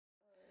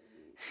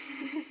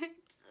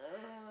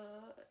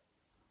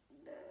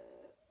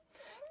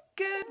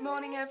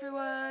morning,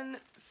 everyone.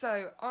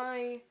 So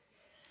I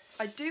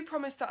do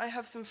promise that I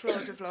have some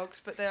Florida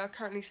vlogs, but they are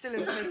currently still in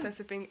the process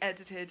of being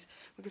edited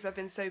because I've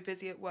been so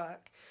busy at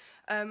work.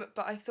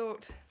 But I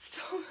thought,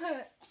 stop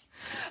it.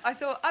 I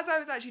thought as I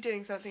was actually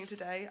doing something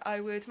today, I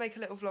would make a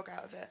little vlog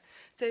out of it.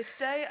 So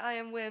today I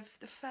am with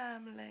the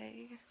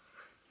family.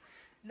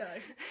 No.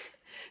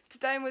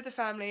 Today I'm with the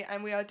family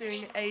and we are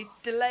doing a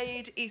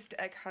delayed Easter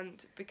egg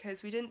hunt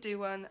because we didn't do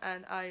one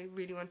and I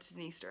really wanted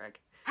an Easter egg.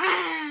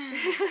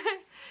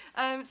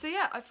 So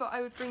yeah, I thought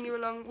I would bring you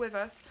along with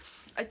us.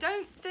 I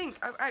don't think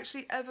I've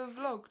actually ever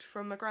vlogged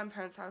from my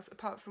grandparents' house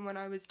apart from when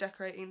I was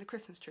decorating the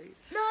Christmas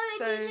trees. No,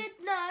 you did.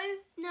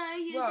 No,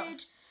 you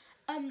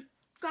did.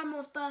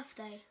 Grandma's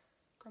birthday.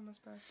 Grandma's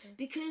birthday.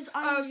 Because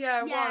I was,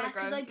 a while ago,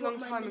 because I brought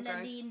long my time ago.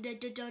 Melanie and the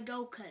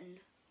Dolken.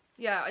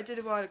 Yeah, I did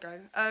a while ago.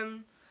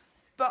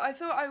 But I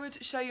thought I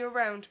would show you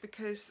around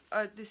because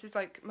this is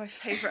like my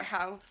favourite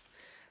house.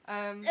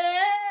 But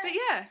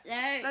yeah,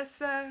 let's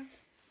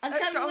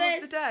get on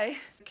with the day.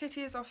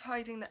 Kitty is off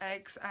hiding the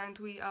eggs and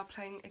we are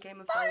playing a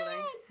game of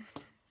bowling.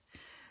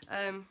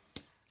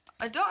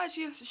 I'm not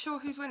actually sure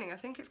who's winning. I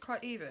think it's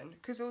quite even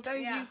because although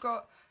you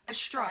got a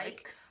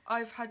strike,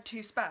 I've had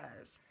 2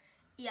 spares.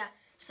 Yeah,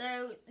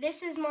 so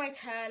this is my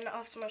turn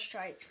after my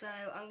strike, so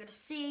I'm going to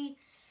see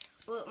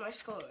what my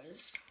score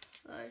is.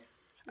 So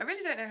I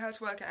really don't know how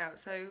to work it out,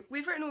 so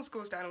we've written all the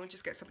scores down and we'll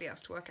just get somebody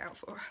else to work it out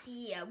for us.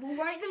 Yeah, we'll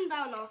write them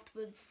down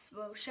afterwards.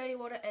 We'll show you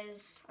what it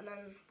is and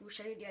then we'll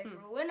show you the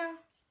overall winner.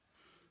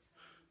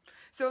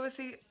 So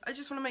obviously, I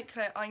just want to make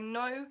clear, I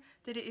know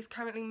that it is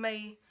currently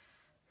May,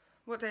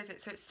 what day is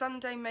it? So it's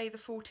Sunday, May the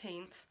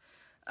 14th.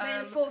 May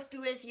the 4th be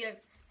with you.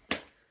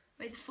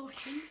 May the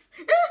 14th.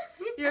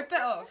 You're a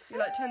bit off, you're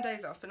like 10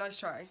 days off, but nice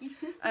try.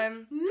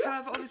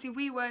 However, obviously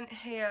we weren't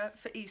here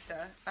for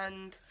Easter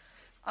and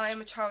I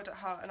am a child at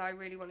heart and I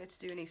really wanted to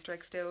do an Easter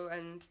egg still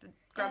and the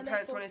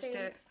grandparents wanted to do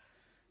it.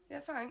 Yeah,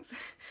 thanks.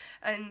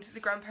 And the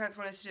grandparents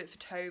wanted to do it for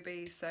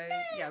Toby, so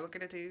yeah, we're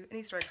going to do an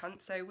Easter egg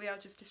hunt, so we are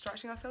just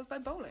distracting ourselves by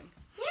bowling.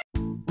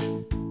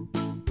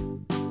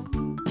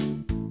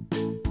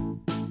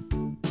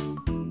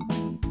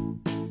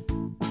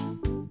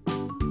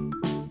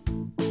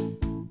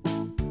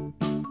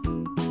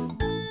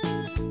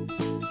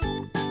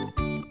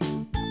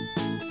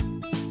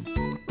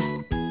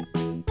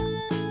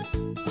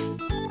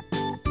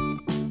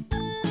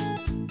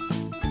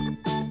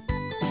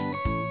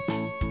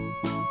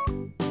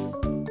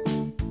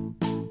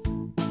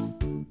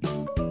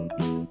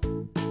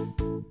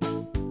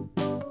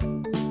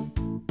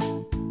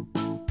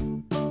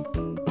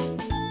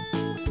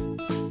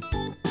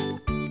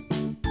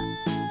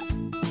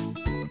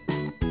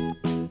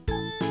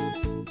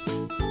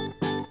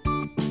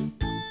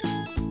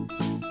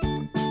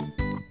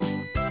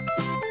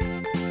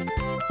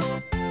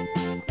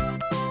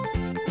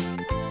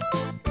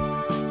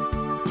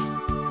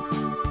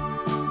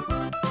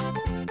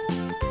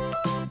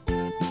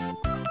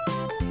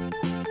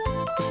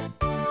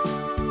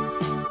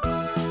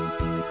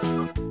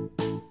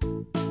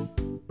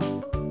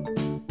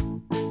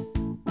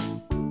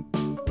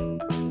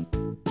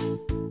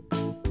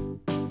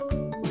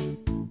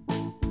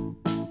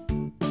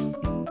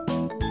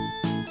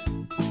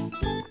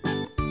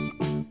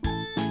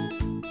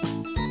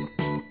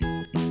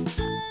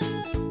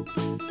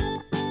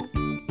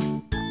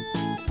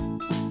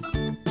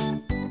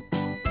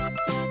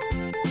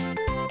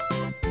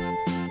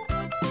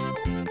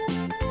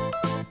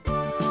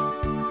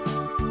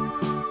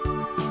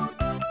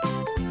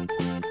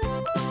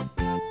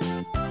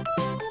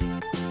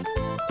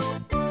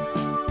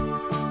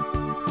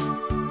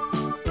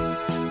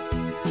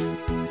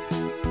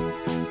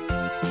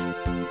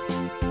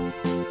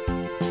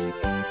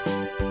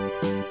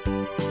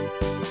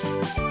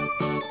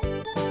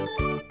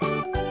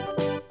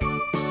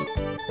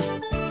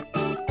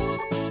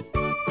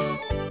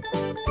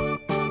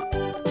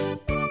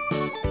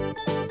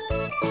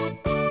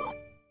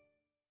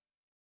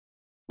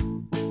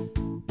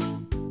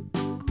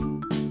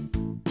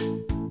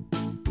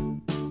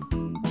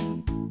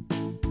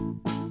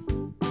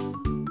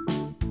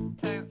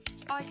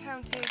 I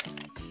counted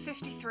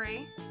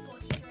 53.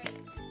 43.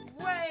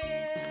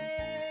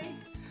 Way!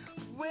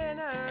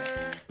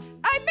 Winner!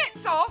 Hey,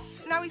 mitts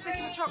off! Now he's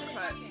licking the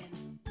chocolates.